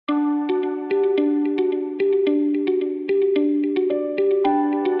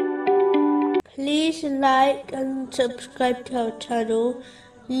Please like and subscribe to our channel.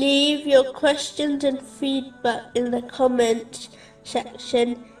 Leave your questions and feedback in the comments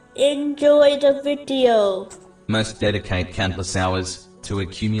section. Enjoy the video. Most dedicate countless hours to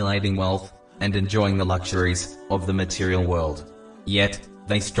accumulating wealth and enjoying the luxuries of the material world. Yet,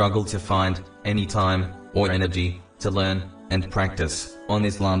 they struggle to find any time or energy to learn and practice on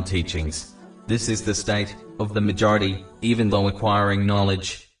Islam teachings. This is the state of the majority, even though acquiring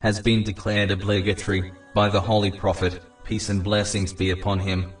knowledge has been declared obligatory by the Holy Prophet, peace and blessings be upon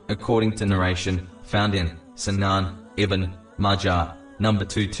him, according to narration found in Sunan Ibn Majah, number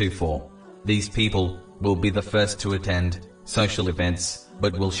 224. These people will be the first to attend social events,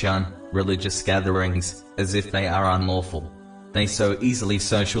 but will shun religious gatherings as if they are unlawful. They so easily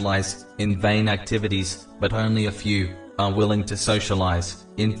socialize in vain activities, but only a few are willing to socialize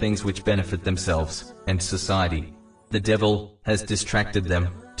in things which benefit themselves and society. The devil has distracted them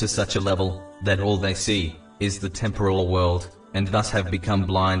to such a level that all they see is the temporal world, and thus have become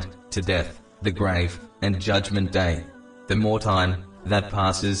blind to death, the grave, and judgment day. The more time that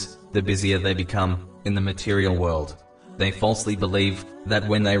passes, the busier they become in the material world. They falsely believe that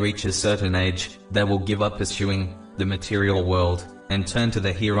when they reach a certain age, they will give up pursuing the material world and turn to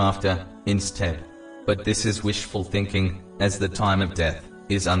the hereafter instead. But this is wishful thinking, as the time of death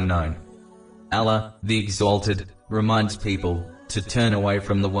is unknown. Allah, the Exalted, reminds people to turn away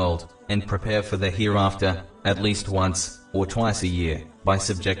from the world and prepare for the hereafter at least once or twice a year by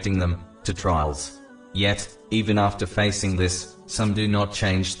subjecting them to trials. Yet, even after facing this, some do not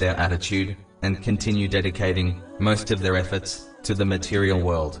change their attitude and continue dedicating most of their efforts to the material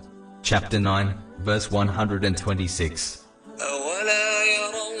world. Chapter 9, verse 126.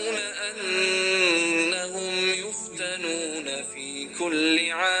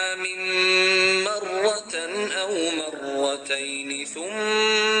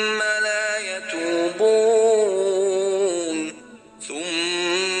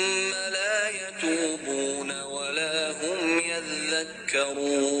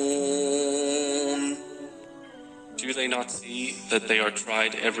 Do they not see that they are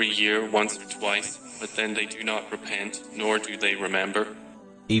tried every year once or twice, but then they do not repent, nor do they remember?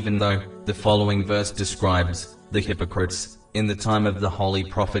 Even though the following verse describes the hypocrites in the time of the Holy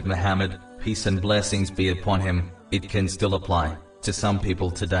Prophet Muhammad, peace and blessings be upon him, it can still apply to some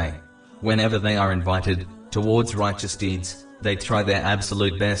people today. Whenever they are invited towards righteous deeds, they try their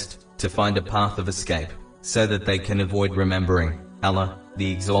absolute best to find a path of escape, so that they can avoid remembering Allah,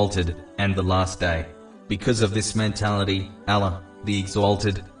 the Exalted, and the Last Day. Because of this mentality, Allah, the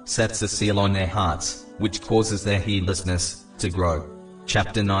Exalted, sets a seal on their hearts, which causes their heedlessness to grow.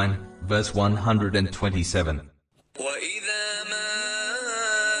 Chapter 9, verse 127.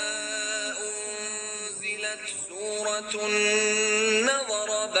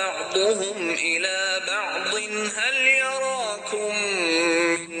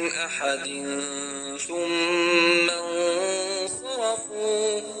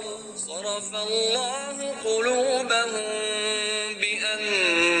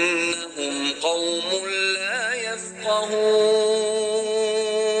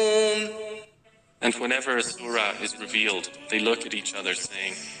 And whenever a surah is revealed, they look at each other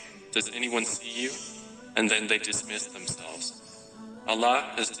saying, "Does anyone see you?" And then they dismiss themselves.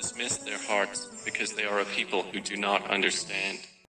 Allah has dismissed their hearts because they are a people who do not understand.